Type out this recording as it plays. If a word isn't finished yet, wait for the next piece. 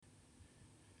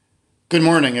Good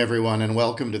morning, everyone, and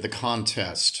welcome to The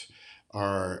Contest,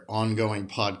 our ongoing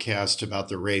podcast about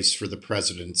the race for the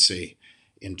presidency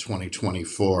in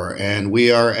 2024. And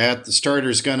we are at the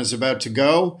starter's gun is about to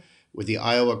go with the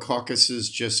Iowa caucuses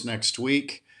just next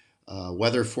week.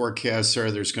 Weather forecasts are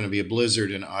there's going to be a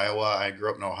blizzard in Iowa. I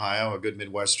grew up in Ohio, a good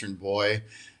Midwestern boy,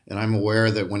 and I'm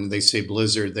aware that when they say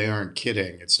blizzard, they aren't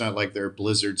kidding. It's not like there are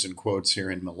blizzards in quotes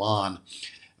here in Milan.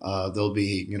 There'll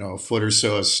be, a foot or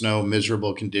so of snow,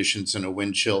 miserable conditions, and a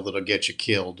wind chill that'll get you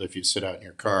killed if you sit out in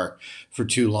your car for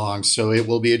too long. So it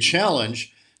will be a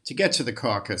challenge to get to the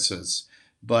caucuses.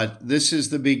 But this is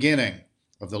the beginning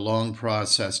of the long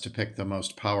process to pick the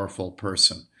most powerful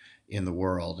person in the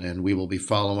world. And we will be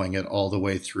following it all the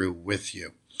way through with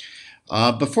you.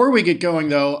 Before we get going,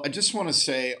 though, I just want to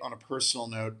say on a personal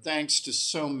note, thanks to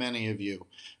so many of you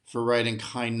for writing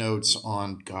kind notes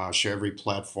on, every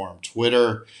platform.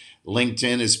 Twitter,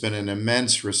 LinkedIn has been an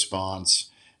immense response.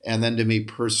 And then to me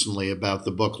personally about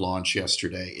the book launch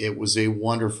yesterday. It was a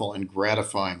wonderful and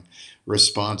gratifying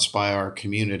response by our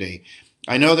community.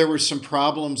 I know there were some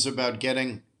problems about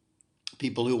getting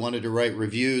people who wanted to write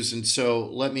reviews, and so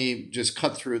let me just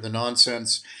cut through the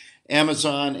nonsense.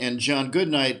 Amazon and John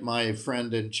Goodnight, my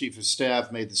friend and chief of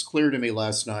staff, made this clear to me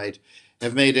last night,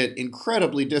 have made it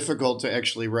incredibly difficult to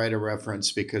actually write a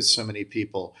reference because so many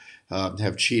people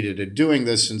have cheated at doing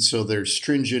this. And so there's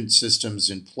stringent systems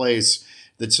in place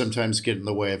that sometimes get in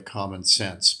the way of common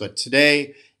sense. But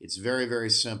today, it's very,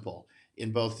 very simple.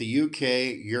 In both the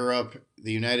UK, Europe,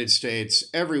 the United States,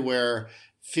 everywhere,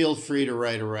 feel free to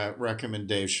write a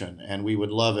recommendation. And we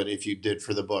would love it if you did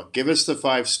for the book. Give us the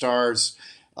 5 stars.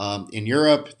 In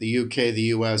Europe, the UK,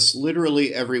 the US,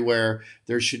 literally everywhere,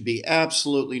 there should be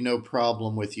absolutely no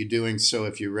problem with you doing so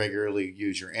if you regularly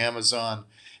use your Amazon.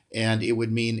 And it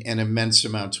would mean an immense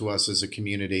amount to us as a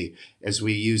community as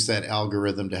we use that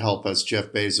algorithm to help us,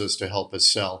 Jeff Bezos, to help us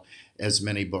sell as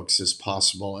many books as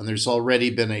possible. And there's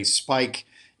already been a spike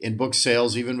in book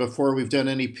sales even before we've done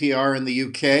any PR in the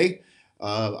UK.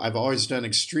 I've always done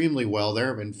extremely well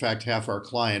there. In fact, half our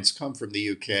clients come from the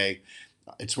UK.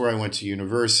 It's where I went to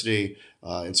university.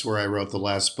 It's where I wrote the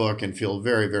last book and feel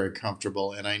very, very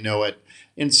comfortable. And I know it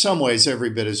in some ways every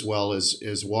bit as well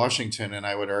as Washington. And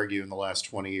I would argue in the last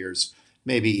 20 years,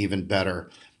 maybe even better.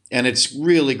 And it's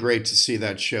really great to see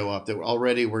that show up, that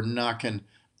already we're knocking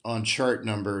on chart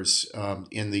numbers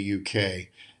in the UK.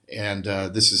 And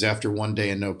this is after one day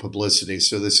and no publicity.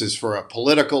 So this is for a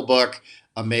political book.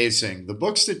 Amazing. The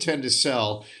books that tend to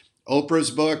sell, Oprah's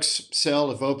books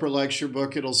sell. If Oprah likes your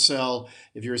book, it'll sell.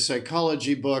 If you're a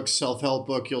psychology book, self-help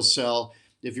book, you'll sell.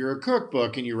 If you're a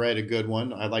cookbook and you write a good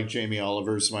one, I like Jamie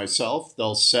Oliver's myself,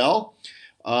 they'll sell.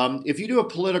 If you do a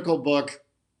political book,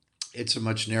 it's a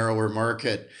much narrower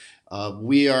market.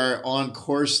 We are on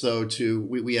course, though,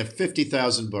 we have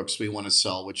 50,000 books we want to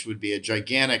sell, which would be a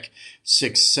gigantic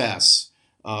success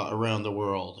around the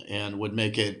world and would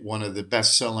make it one of the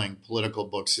best-selling political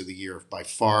books of the year by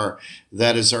far.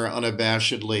 That is our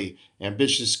unabashedly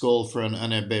ambitious goal for an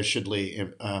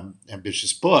unabashedly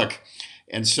ambitious book.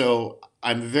 And so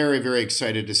I'm very, very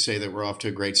excited to say that we're off to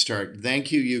a great start.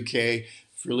 Thank you, UK,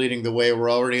 for leading the way.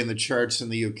 We're already in the charts in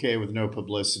the UK with no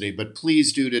publicity, but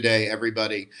please do today,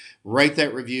 everybody. Write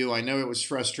that review. I know it was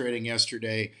frustrating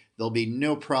yesterday. There'll be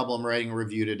no problem writing a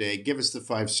review today. Give us the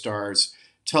 5 stars.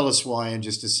 Tell us why in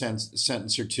just a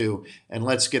sentence or two, and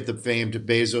let's get the famed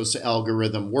Bezos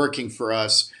algorithm working for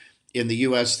us in the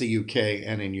US, the UK,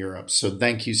 and in Europe. So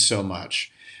thank you so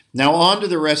much. Now on to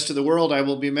the rest of the world. I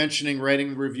will be mentioning writing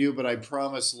the review, but I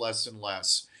promise less and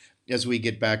less as we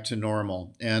get back to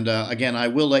normal. And again, I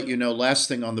will let you know, last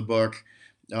thing on the book,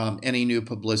 any new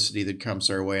publicity that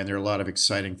comes our way, and there are a lot of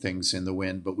exciting things in the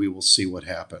wind, but we will see what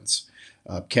happens.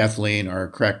 Kathleen, our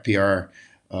crack PR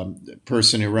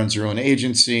person who runs her own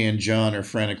agency, and John are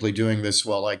frantically doing this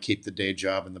while I keep the day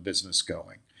job and the business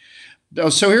going.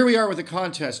 So here we are with the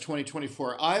contest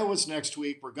 2024. Iowa's next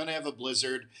week. We're going to have a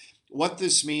blizzard. What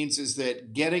this means is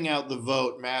that getting out the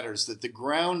vote matters, that the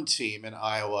ground team in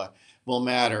Iowa will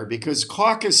matter because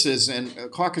caucuses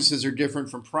are different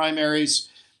from primaries.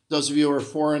 Those of you who are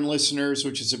foreign listeners,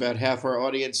 which is about half our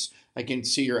audience, I can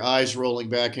see your eyes rolling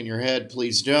back in your head.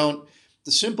 Please don't.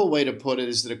 The simple way to put it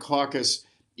is that a caucus,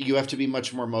 you have to be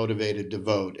much more motivated to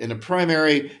vote. In a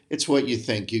primary, it's what you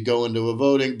think. You go into a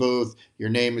voting booth, your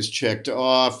name is checked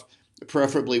off,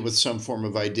 preferably with some form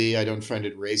of ID. I don't find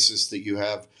it racist that you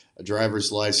have a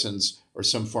driver's license or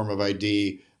some form of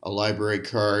ID, a library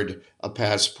card, a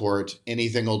passport,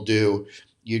 anything will do.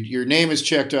 Your name is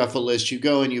checked off a list, you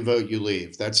go and you vote, you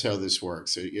leave. That's how this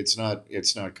works. It's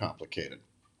not complicated.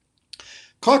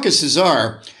 Caucuses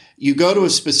are, You go to a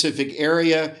specific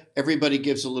area, everybody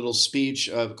gives a little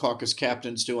speech, caucus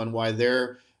captains do, on why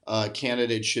their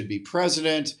candidate should be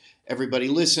president. Everybody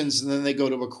listens, and then they go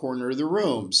to a corner of the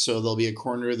room. So there'll be a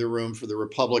corner of the room for the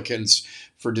Republicans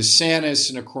for DeSantis,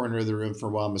 and a corner of the room for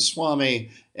Ramaswamy,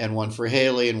 and one for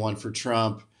Haley, and one for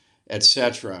Trump,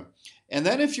 etc. And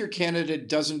then if your candidate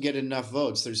doesn't get enough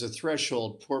votes, there's a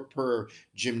threshold per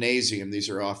gymnasium. These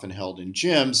are often held in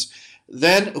gyms.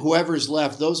 Then whoever's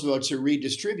left, those votes are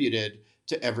redistributed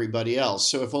to everybody else.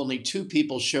 So if only 2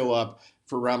 people show up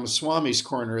for Ramaswamy's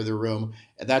corner of the room,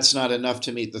 that's not enough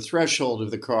to meet the threshold of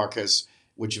the caucus,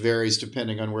 which varies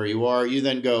depending on where you are. You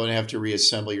then go and have to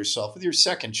reassemble yourself with your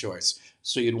second choice.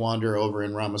 So you'd wander over,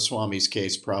 in Ramaswamy's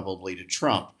case, probably to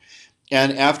Trump.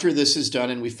 And after this is done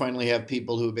and we finally have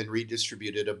people who have been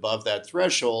redistributed above that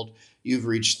threshold, you've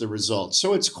reached the result.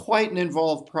 So it's quite an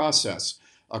involved process,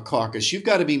 a caucus. You've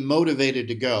got to be motivated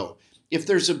to go. If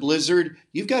there's a blizzard,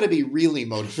 you've got to be really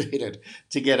motivated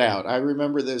to get out. I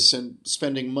remember this and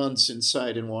spending months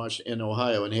inside in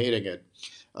Ohio and hating it.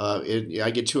 I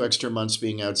get 2 extra months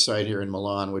being outside here in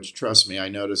Milan, which, trust me, I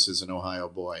notice as an Ohio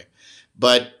boy.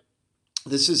 But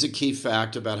this is a key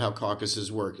fact about how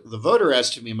caucuses work. The voter has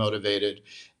to be motivated,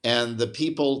 and the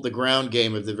people, the ground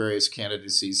game of the various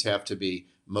candidacies, have to be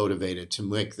motivated to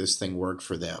make this thing work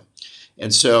for them.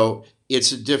 And so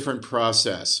it's a different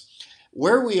process.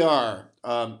 Where we are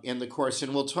in the course,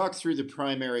 and we'll talk through the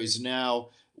primaries now.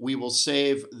 We will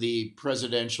save the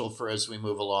presidential for as we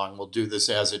move along. We'll do this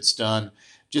as it's done.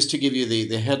 Just to give you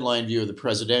the headline view of the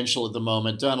presidential at the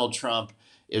moment, Donald Trump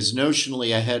is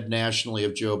notionally ahead nationally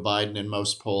of Joe Biden in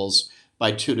most polls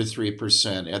by 2 to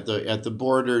 3% at the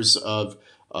borders of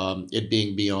it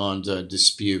being beyond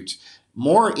dispute.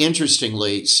 More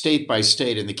interestingly, state by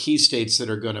state, in the key states that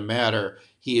are going to matter,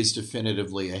 he is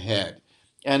definitively ahead.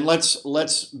 And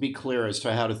let's be clear as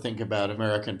to how to think about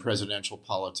American presidential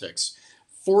politics.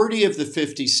 40 of the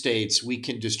 50 states we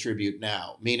can distribute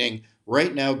now, meaning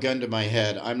right now, gun to my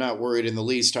head, I'm not worried in the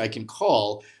least. I can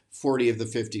call 40 of the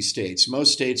 50 states.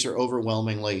 Most states are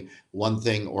overwhelmingly one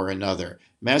thing or another.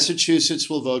 Massachusetts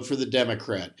will vote for the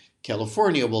Democrat.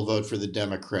 California will vote for the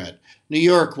Democrat. New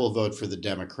York will vote for the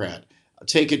Democrat.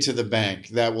 Take it to the bank.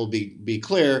 That will be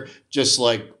clear, just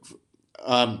like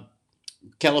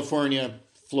California,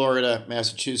 Florida,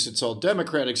 Massachusetts, all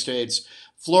Democratic states.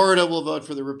 Florida will vote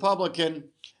for the Republican.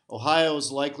 Ohio is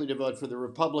likely to vote for the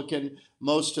Republican.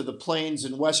 Most of the plains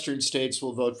and western states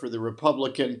will vote for the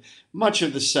Republican. Much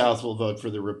of the South will vote for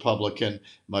the Republican.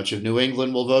 Much of New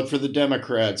England will vote for the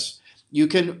Democrats. You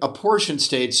can apportion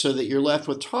states so that you're left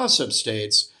with toss-up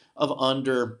states of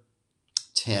under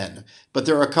 10. But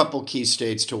there are a couple key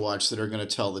states to watch that are going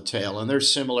to tell the tale, and they're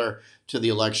similar to the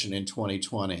election in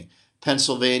 2020.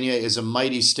 Pennsylvania is a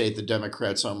mighty state the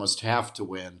Democrats almost have to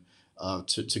win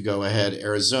to go ahead.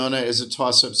 Arizona is a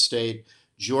toss-up state.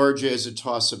 Georgia is a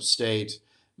toss-up state.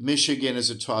 Michigan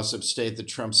is a toss-up state that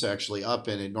Trump's actually up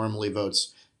in. It normally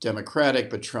votes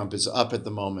Democratic, but Trump is up at the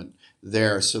moment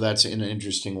there. So that's an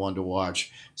interesting one to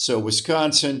watch. So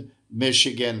Wisconsin,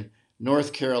 Michigan,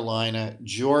 North Carolina,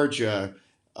 Georgia,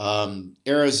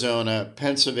 Arizona,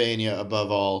 Pennsylvania,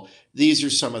 above all. These are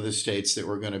some of the states that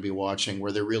we're going to be watching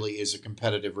where there really is a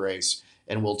competitive race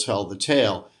and will tell the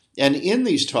tale. And in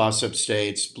these toss-up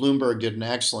states, Bloomberg did an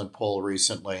excellent poll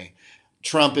recently.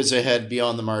 Trump is ahead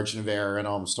beyond the margin of error in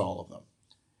almost all of them.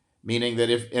 Meaning that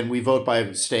and we vote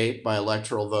by state, by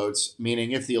electoral votes,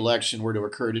 meaning if the election were to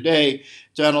occur today,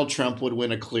 Donald Trump would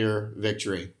win a clear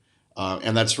victory.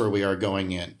 And that's where we are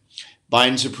going in.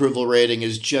 Biden's approval rating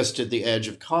is just at the edge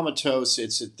of comatose.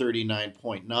 It's at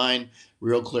 39.9,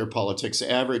 Real Clear Politics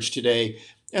average today.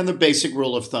 And the basic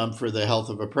rule of thumb for the health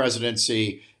of a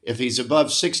presidency, if he's above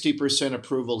 60%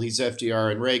 approval, he's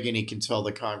FDR and Reagan. He can tell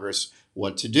the Congress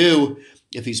what to do.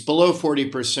 If he's below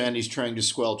 40%, he's trying to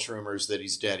squelch rumors that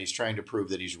he's dead. He's trying to prove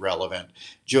that he's relevant.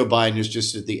 Joe Biden is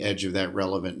just at the edge of that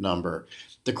relevant number.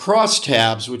 The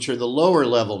crosstabs, which are the lower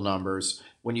level numbers,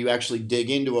 when you actually dig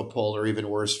into a poll, are even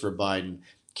worse for Biden.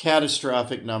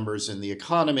 Catastrophic numbers in the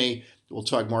economy. We'll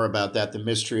talk more about that, the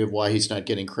mystery of why he's not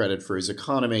getting credit for his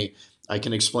economy. I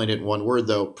can explain it in one word,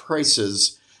 though.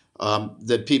 Prices.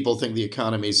 That people think the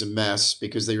economy is a mess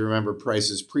because they remember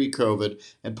prices pre-COVID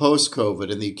and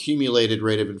post-COVID, and the accumulated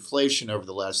rate of inflation over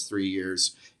the last 3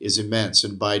 years is immense,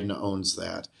 and Biden owns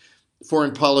that.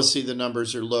 Foreign policy, the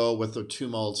numbers are low with the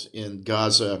tumult in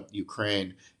Gaza,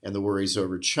 Ukraine, and the worries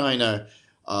over China.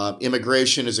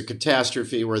 Immigration is a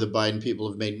catastrophe where the Biden people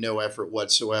have made no effort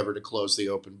whatsoever to close the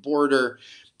open border.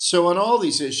 So on all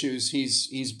these issues,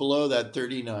 he's below that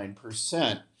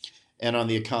 39%. And on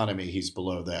the economy, he's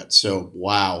below that. So,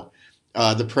 wow.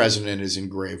 the president is in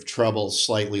grave trouble,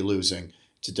 slightly losing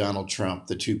to Donald Trump,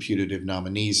 the two putative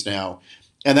nominees now.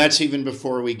 And that's even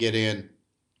before we get in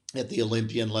at the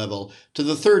Olympian level to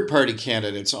the third party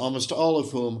candidates, almost all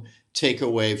of whom take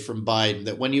away from Biden.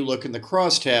 That when you look in the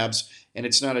crosstabs, and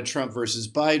it's not a Trump versus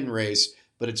Biden race,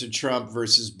 but it's a Trump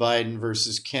versus Biden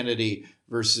versus Kennedy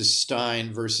versus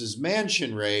Stein versus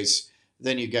Manchin race,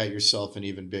 then you got yourself an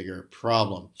even bigger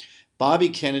problem. Bobby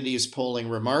Kennedy is polling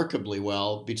remarkably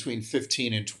well, between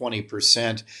 15 and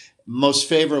 20%. Most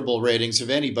favorable ratings of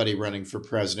anybody running for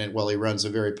president while he runs a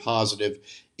very positive,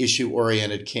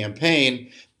 issue-oriented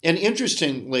campaign. And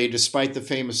interestingly, despite the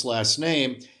famous last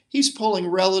name, he's polling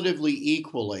relatively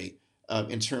equally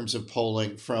in terms of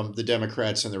polling from the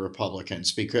Democrats and the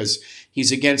Republicans, because he's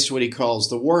against what he calls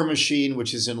the war machine,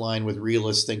 which is in line with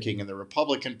realist thinking in the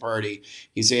Republican Party.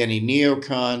 He's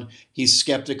anti-neocon. He's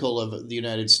skeptical of the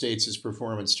United States'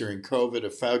 performance during COVID,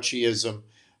 of Fauciism.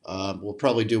 We'll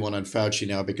probably do one on Fauci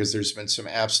now because there's been some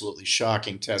absolutely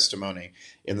shocking testimony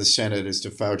in the Senate as to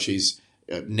Fauci's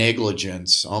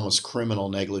negligence, almost criminal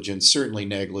negligence, certainly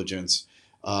negligence,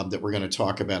 that we're going to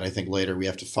talk about, I think, later. We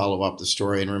have to follow up the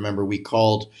story. And remember, we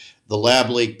called the lab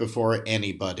leak before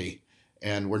anybody.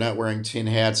 And we're not wearing tin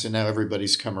hats, and now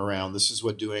everybody's come around. This is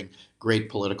what doing great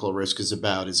political risk is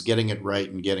about, is getting it right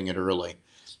and getting it early.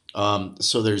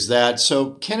 So there's that.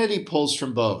 So Kennedy pulls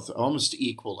from both almost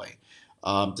equally,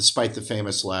 despite the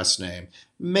famous last name.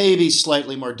 Maybe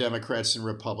slightly more Democrats than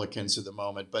Republicans at the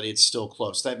moment, but it's still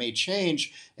close. That may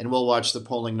change, and we'll watch the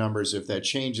polling numbers if that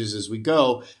changes as we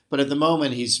go. But at the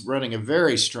moment, he's running a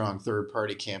very strong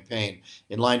third-party campaign,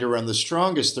 in line to run the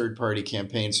strongest third-party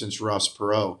campaign since Ross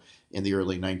Perot in the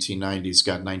early 1990s,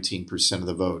 got 19% of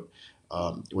the vote,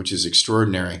 which is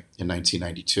extraordinary in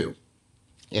 1992.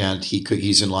 And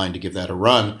he's in line to give that a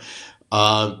run.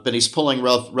 But he's pulling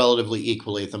relatively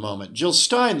equally at the moment. Jill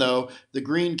Stein, though, the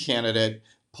Green candidate,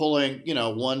 pulling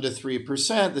 1 to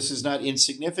 3%. This is not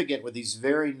insignificant with these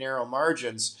very narrow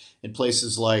margins in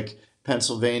places like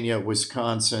Pennsylvania,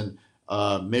 Wisconsin,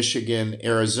 Michigan,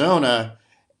 Arizona.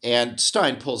 And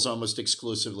Stein pulls almost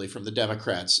exclusively from the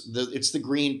Democrats. It's the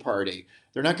Green Party.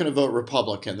 They're not going to vote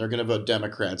Republican. They're going to vote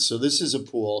Democrats. So this is a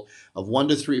pool of 1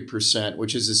 to 3%,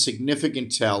 which is a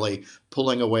significant tally,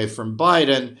 pulling away from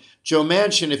Biden. Joe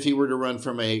Manchin, if he were to run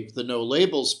from the No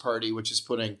Labels Party, which is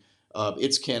putting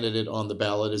its candidate on the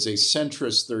ballot as a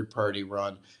centrist third-party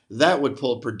run, that would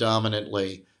pull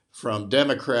predominantly from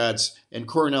Democrats. And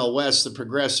Cornel West, the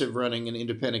progressive, running an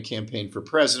independent campaign for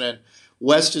president.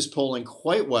 West is polling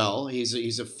quite well.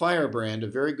 He's a firebrand, a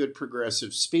very good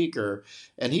progressive speaker,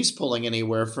 and he's pulling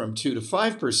anywhere from 2 to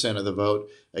 5% of the vote.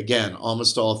 Again,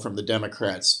 almost all from the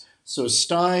Democrats. So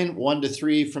Stein, 1 to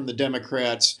 3 from the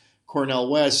Democrats. Cornel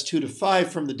West, 2 to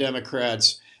 5 from the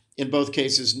Democrats. In both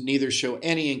cases, neither show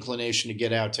any inclination to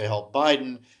get out to help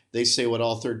Biden. They say what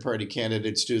all third-party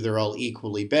candidates do. They're all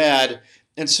equally bad.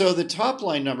 And so the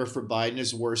top-line number for Biden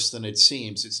is worse than it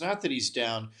seems. It's not that he's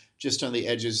down just on the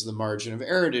edges of the margin of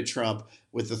error to Trump.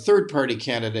 With the third-party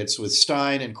candidates, with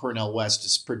Stein and Cornel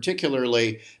West,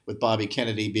 particularly with Bobby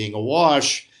Kennedy being a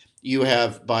wash, you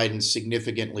have Biden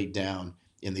significantly down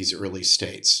in these early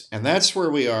states. And that's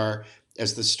where we are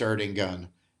as the starting gun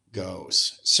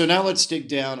goes. So now let's dig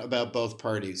down about both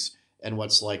parties and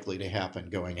what's likely to happen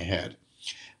going ahead.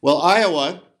 Well,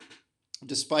 Iowa,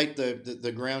 despite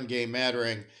the ground game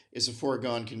mattering, is a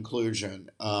foregone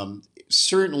conclusion.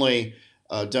 Certainly,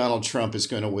 Donald Trump is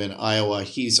going to win Iowa.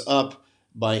 He's up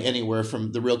by anywhere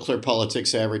from, the Real Clear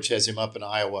Politics average has him up in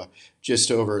Iowa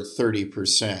just over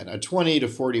 30%. A 20 to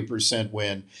 40%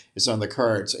 win is on the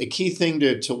cards. A key thing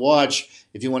to watch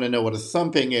if you want to know what a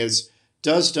thumping is,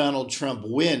 does Donald Trump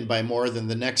win by more than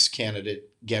the next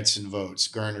candidate gets in votes,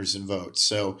 garners in votes?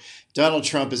 So Donald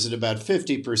Trump is at about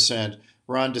 50%.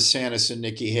 Ron DeSantis and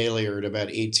Nikki Haley are at about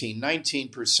 18,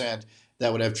 19%.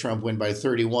 That would have Trump win by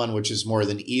 31, which is more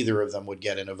than either of them would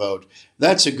get in a vote.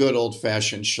 That's a good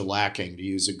old-fashioned shellacking, to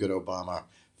use a good Obama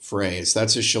phrase.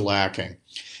 That's a shellacking.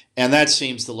 And that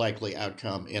seems the likely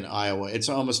outcome in Iowa. It's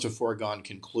almost a foregone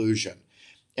conclusion.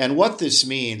 And what this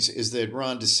means is that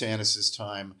Ron DeSantis'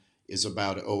 time is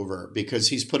about over, because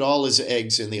he's put all his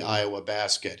eggs in the Iowa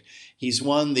basket. He's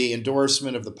won the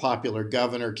endorsement of the popular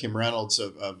governor, Kim Reynolds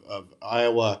of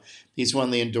Iowa. He's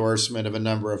won the endorsement of a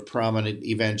number of prominent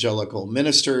evangelical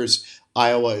ministers.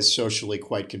 Iowa is socially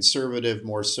quite conservative,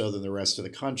 more so than the rest of the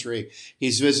country.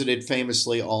 He's visited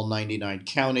famously all 99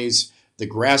 counties. The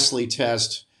Grassley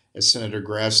test, as Senator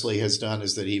Grassley has done,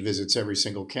 is that he visits every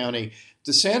single county.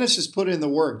 DeSantis has put in the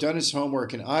work, done his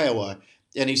homework in Iowa,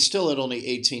 and he's still at only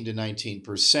 18 to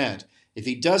 19%. If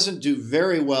he doesn't do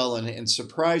very well and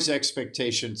surprise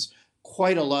expectations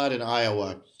quite a lot in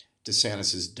Iowa,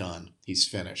 DeSantis is done. He's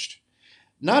finished.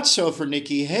 Not so for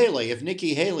Nikki Haley. If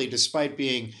Nikki Haley, despite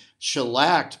being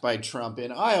shellacked by Trump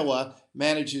in Iowa,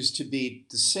 manages to beat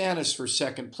DeSantis for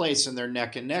second place, and they're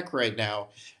neck and neck right now,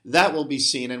 that will be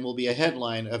seen and will be a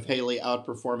headline of Haley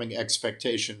outperforming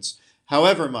expectations,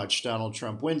 however much Donald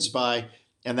Trump wins by,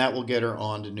 and that will get her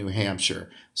on to New Hampshire.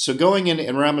 So going in,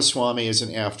 and Ramaswamy is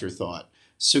an afterthought.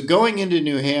 So going into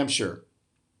New Hampshire,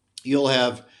 you'll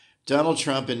have Donald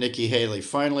Trump and Nikki Haley,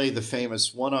 finally the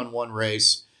famous one-on-one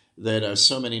race that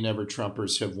so many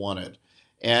never-Trumpers have wanted.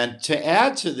 And to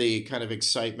add to the kind of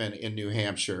excitement in New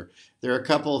Hampshire, there are a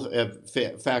couple of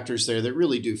factors there that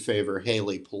really do favor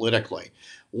Haley politically.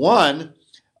 One,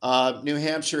 New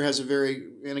Hampshire has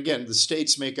and again, the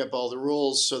states make up all the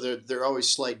rules, so there are always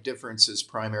slight differences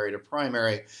primary to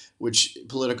primary, which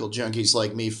political junkies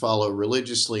like me follow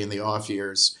religiously in the off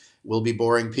years. We'll be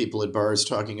boring people at bars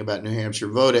talking about New Hampshire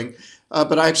voting,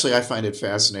 but actually I find it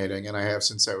fascinating, and I have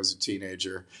since I was a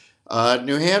teenager.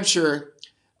 New Hampshire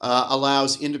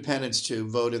allows independents to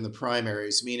vote in the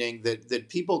primaries, meaning that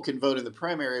people can vote in the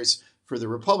primaries for the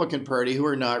Republican Party who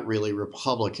are not really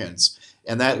Republicans.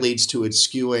 And that leads to it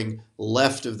skewing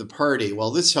left of the party.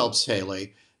 Well, this helps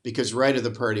Haley because right of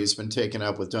the party has been taken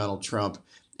up with Donald Trump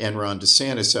and Ron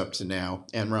DeSantis up to now,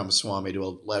 and Ramaswamy to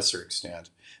a lesser extent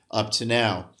up to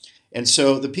now. And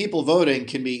so the people voting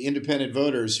can be independent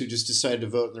voters who just decided to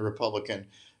vote in the Republican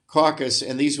caucus,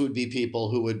 and these would be people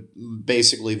who would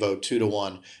basically vote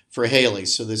 2-1 for Haley,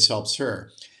 so this helps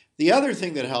her. The other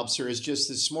thing that helps her is just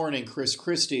this morning, Chris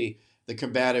Christie, the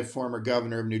combative former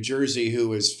governor of New Jersey,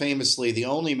 who is famously the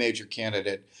only major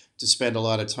candidate to spend a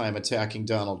lot of time attacking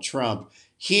Donald Trump,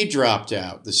 he dropped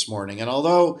out this morning. And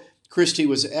although Christie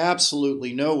was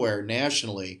absolutely nowhere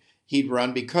nationally, he'd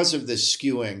run because of this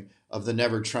skewing of the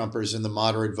never-Trumpers and the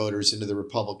moderate voters into the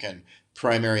Republican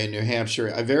primary in New Hampshire,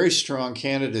 a very strong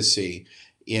candidacy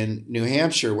in New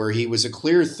Hampshire where he was a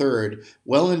clear third,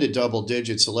 well into double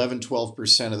digits,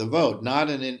 11-12% of the vote. Not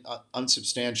an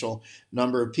unsubstantial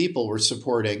number of people were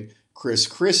supporting Chris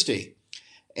Christie.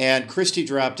 And Christie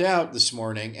dropped out this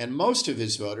morning, and most of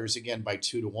his voters, again by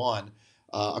 2-1,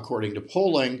 according to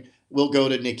polling, will go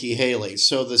to Nikki Haley.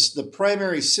 So the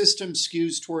primary system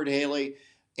skews toward Haley,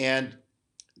 and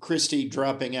Christie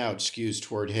dropping out skews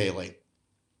toward Haley.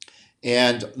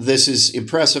 And this is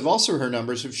impressive. Also, her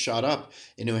numbers have shot up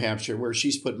in New Hampshire, where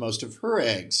she's put most of her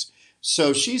eggs.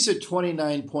 So she's at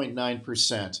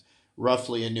 29.9%,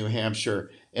 roughly, in New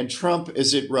Hampshire. And Trump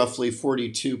is at roughly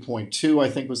 42.2, I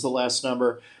think was the last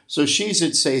number. So she's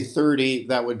at, say, 30.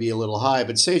 That would be a little high,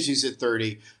 but say she's at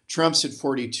 30. Trump's at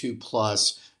 42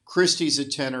 plus. Christie's at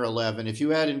 10 or 11. If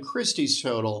you add in Christie's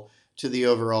total to the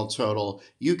overall total,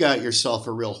 you got yourself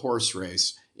a real horse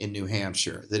race in New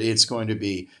Hampshire, that it's going to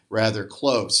be rather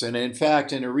close. And in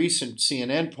fact, in a recent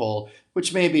CNN poll,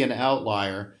 which may be an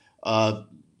outlier,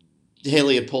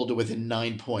 Haley had polled to within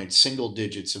 9 points, single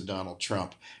digits of Donald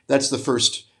Trump. That's the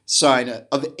first sign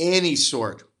of any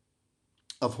sort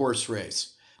of horse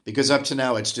race, because up to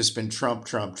now it's just been Trump,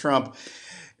 Trump, Trump.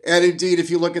 And indeed,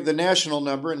 if you look at the national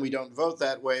number, and we don't vote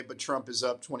that way, but Trump is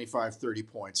up 25, 30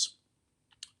 points.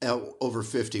 Over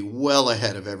 50, well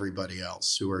ahead of everybody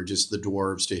else, who are just the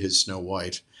dwarves to his Snow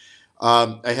White,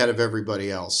 ahead of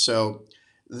everybody else. So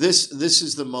this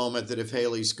is the moment that if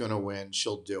Haley's going to win,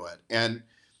 she'll do it. And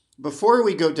before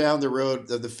we go down the road,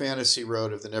 the fantasy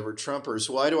road of the never-Trumpers,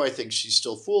 why do I think she's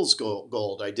still fool's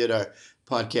gold? I did a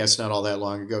podcast not all that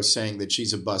long ago saying that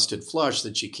she's a busted flush,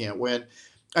 that she can't win.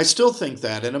 I still think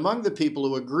that. And among the people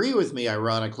who agree with me,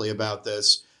 ironically, about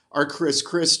this are Chris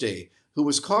Christie, who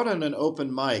was caught on an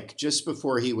open mic just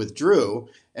before he withdrew.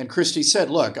 And Christie said,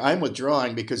 look, I'm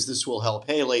withdrawing because this will help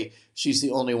Haley. She's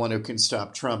the only one who can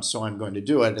stop Trump, so I'm going to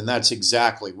do it. And that's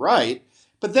exactly right.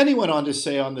 But then he went on to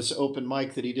say on this open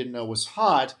mic that he didn't know was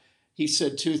hot. He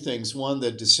said two things. One,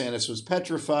 that DeSantis was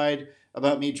petrified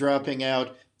about me dropping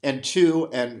out. And two,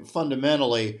 and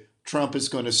fundamentally, Trump is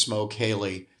going to smoke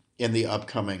Haley in the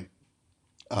upcoming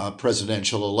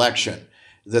presidential election.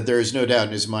 That there is no doubt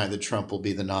in his mind that Trump will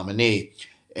be the nominee.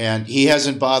 And he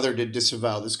hasn't bothered to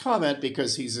disavow this comment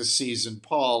because he's a seasoned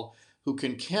Paul who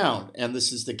can count, and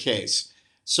this is the case.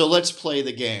 So let's play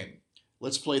the game.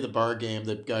 Let's play the bar game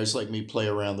that guys like me play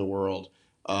around the world.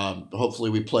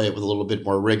 Hopefully we play it with a little bit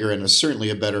more rigor and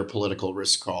certainly a better political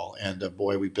risk call. And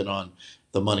boy, we've been on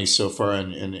the money so far,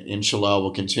 and inshallah we'll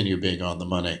continue being on the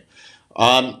money.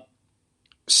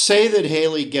 Say that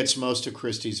Haley gets most of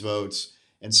Christie's votes,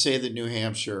 and say that New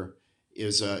Hampshire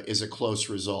is a close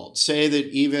result. Say that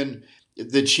even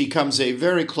that she comes a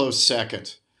very close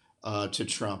second to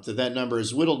Trump, that number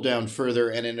is whittled down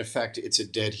further, and in effect, it's a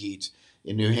dead heat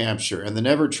in New Hampshire. And the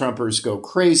Never Trumpers go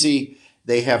crazy.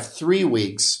 They have 3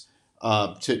 weeks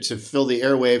to fill the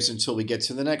airwaves until we get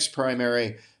to the next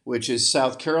primary, which is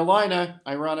South Carolina,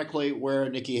 ironically, where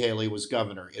Nikki Haley was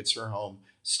governor. It's her home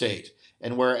state.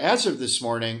 And where, as of this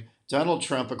morning, Donald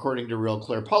Trump, according to Real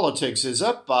Clear Politics, is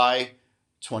up by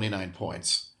 29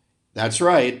 points. That's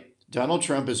right. Donald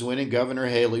Trump is winning Governor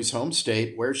Haley's home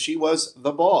state, where she was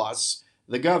the boss,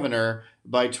 the governor,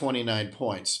 by 29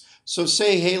 points. So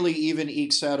say Haley even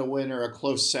ekes out a win or a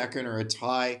close second or a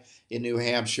tie in New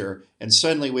Hampshire, and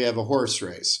suddenly we have a horse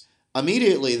race.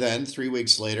 Immediately then, 3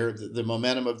 weeks later, the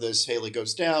momentum of this, Haley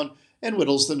goes down and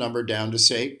whittles the number down to,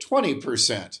 say,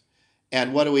 20%.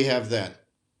 And what do we have then?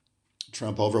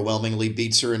 Trump overwhelmingly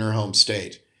beats her in her home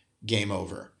state. Game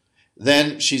over.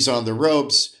 Then she's on the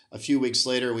ropes. A few weeks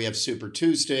later, we have Super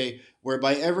Tuesday, where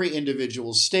by every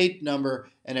individual state number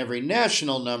and every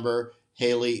national number,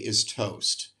 Haley is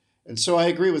toast. And so I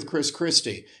agree with Chris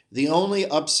Christie. The only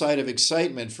upside of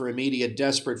excitement for a media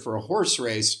desperate for a horse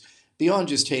race, beyond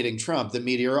just hating Trump, the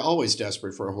media are always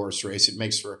desperate for a horse race. It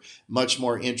makes for much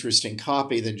more interesting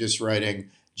copy than just writing,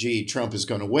 gee, Trump is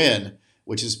going to win,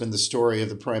 which has been the story of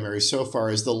the primary so far,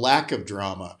 is the lack of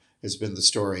drama has been the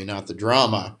story, not the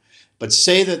drama. But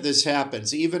say that this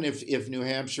happens, even if New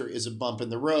Hampshire is a bump in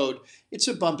the road, it's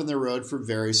a bump in the road for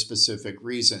very specific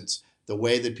reasons. The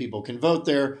way that people can vote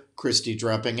there, Christie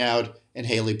dropping out, and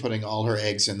Haley putting all her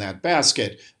eggs in that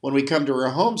basket. When we come to her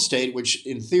home state, which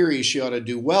in theory she ought to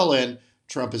do well in,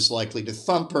 Trump is likely to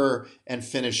thump her and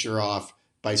finish her off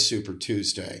by Super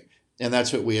Tuesday. And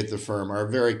that's what we at the firm are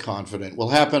very confident will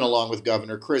happen along with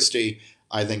Governor Christie.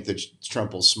 I think that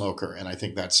Trump will smoke her, and I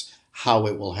think that's how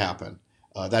it will happen.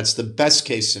 That's the best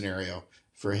case scenario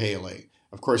for Haley.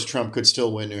 Of course, Trump could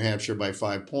still win New Hampshire by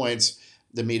 5 points.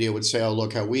 The media would say, oh,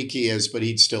 look how weak he is, but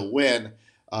he'd still win.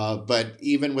 But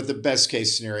even with the best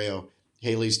case scenario,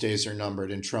 Haley's days are numbered,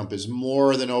 and Trump is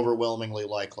more than overwhelmingly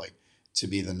likely to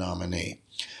be the nominee.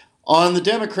 On the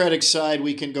Democratic side,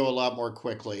 we can go a lot more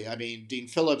quickly. I mean, Dean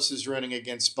Phillips is running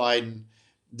against Biden.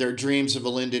 Their dreams of a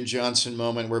Lyndon Johnson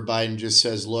moment where Biden just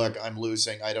says, look, I'm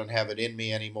losing. I don't have it in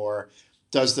me anymore.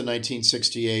 Does the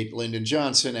 1968 Lyndon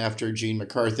Johnson after Gene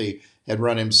McCarthy had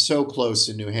run him so close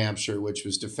in New Hampshire, which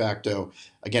was de facto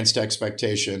against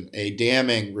expectation, a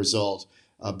damning result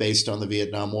based on the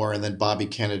Vietnam War. And then Bobby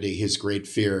Kennedy, his great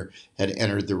fear, had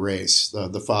entered the race.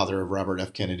 The father of Robert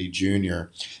F. Kennedy Jr.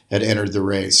 had entered the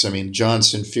race. I mean,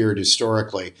 Johnson feared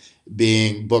historically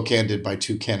being bookended by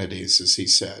 2 Kennedys, as he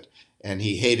said. And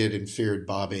he hated and feared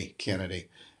Bobby Kennedy.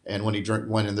 And when he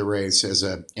went in the race as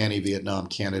an anti-Vietnam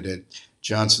candidate,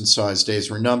 Johnson saw his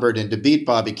days were numbered, and to beat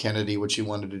Bobby Kennedy, which he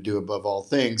wanted to do above all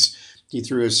things, he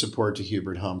threw his support to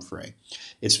Hubert Humphrey.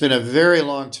 It's been a very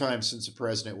long time since the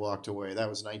president walked away. That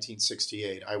was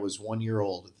 1968. I was 1 year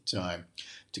old at the time,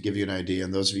 to give you an idea.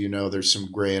 And those of you know there's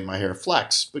some gray in my hair,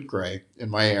 flecks, but gray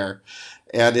in my hair.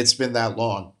 And it's been that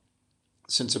long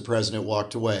since the president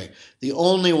walked away. The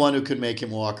only one who could make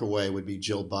him walk away would be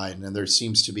Jill Biden, and there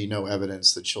seems to be no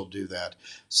evidence that she'll do that.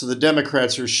 So the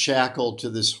Democrats are shackled to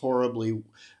this horribly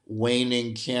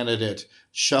waning candidate,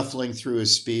 shuffling through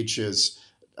his speeches,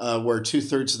 where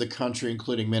 2/3 of the country,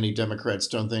 including many Democrats,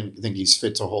 don't think he's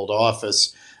fit to hold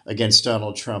office against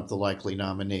Donald Trump, the likely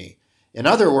nominee. In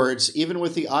other words, even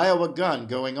with the Iowa gun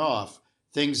going off,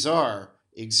 things are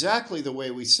exactly the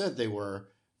way we said they were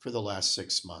for the last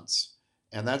 6 months.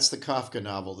 And that's the Kafka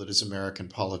novel that is American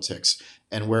politics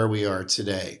and where we are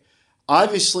today.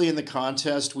 Obviously, in the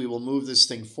contest, we will move this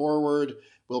thing forward.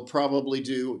 We'll probably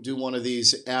do one of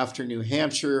these after New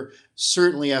Hampshire,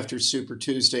 certainly after Super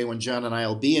Tuesday when John and I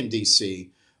will be in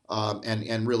D.C.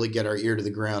 And really get our ear to the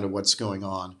ground of what's going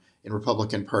on in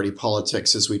Republican Party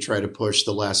politics as we try to push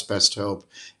the last best hope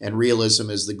and realism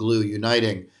as the glue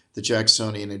uniting the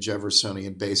Jacksonian and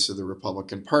Jeffersonian base of the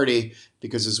Republican Party,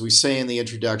 because as we say in the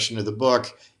introduction of the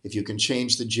book, if you can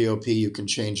change the GOP, you can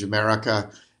change America,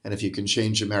 and if you can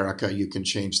change America, you can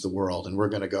change the world. And we're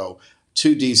going to go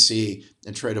to D.C.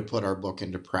 and try to put our book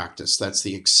into practice. That's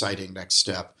the exciting next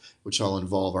step, which I'll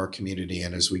involve our community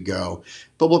in as we go.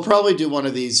 But we'll probably do one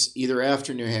of these either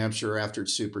after New Hampshire or after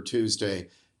Super Tuesday.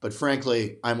 But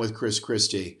frankly, I'm with Chris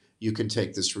Christie. You can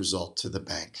take this result to the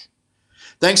bank.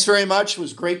 Thanks very much. It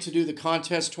was great to do the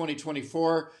contest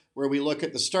 2024, where we look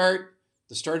at the start.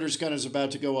 The starter's gun is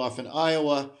about to go off in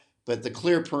Iowa, but the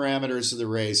clear parameters of the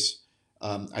race,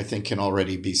 I think, can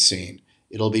already be seen.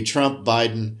 It'll be Trump,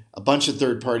 Biden, a bunch of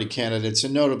third-party candidates,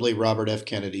 and notably Robert F.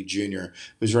 Kennedy Jr.,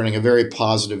 who's running a very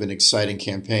positive and exciting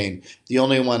campaign, the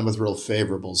only one with real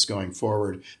favorables going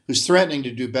forward, who's threatening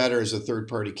to do better as a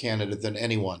third-party candidate than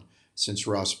anyone since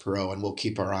Ross Perot, and we'll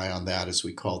keep our eye on that as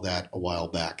we called that a while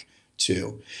back.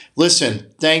 too.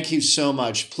 Listen, thank you so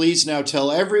much. Please now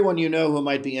tell everyone you know who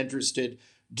might be interested.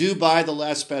 Do buy The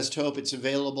Last Best Hope. It's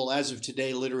available as of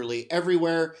today literally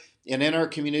everywhere. And in our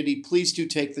community, please do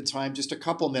take the time, just a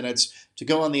couple minutes, to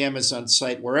go on the Amazon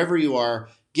site, wherever you are,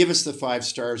 give us the 5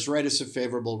 stars, write us a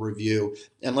favorable review,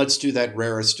 and let's do that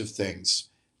rarest of things.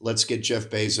 Let's get Jeff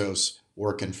Bezos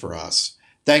working for us.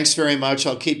 Thanks very much.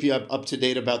 I'll keep you up to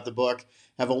date about the book.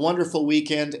 Have a wonderful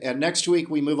weekend. And next week,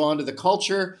 we move on to the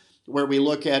culture, where we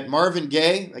look at Marvin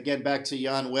Gaye, again, back to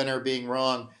Jan Wenner being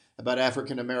wrong about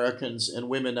African Americans and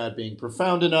women not being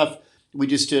profound enough. We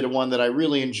just did one that I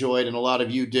really enjoyed, and a lot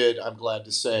of you did, I'm glad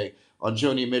to say, on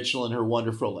Joni Mitchell and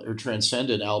her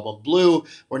transcendent album, Blue.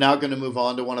 We're now going to move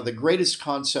on to one of the greatest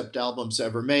concept albums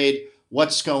ever made,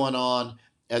 What's Going On,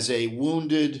 as a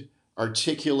wounded,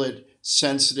 articulate,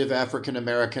 sensitive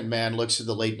African-American man looks at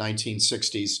the late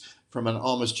 1960s from an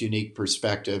almost unique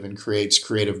perspective and creates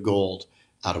creative gold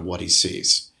out of what he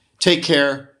sees. Take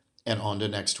care, and on to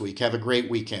next week. Have a great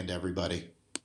weekend, everybody.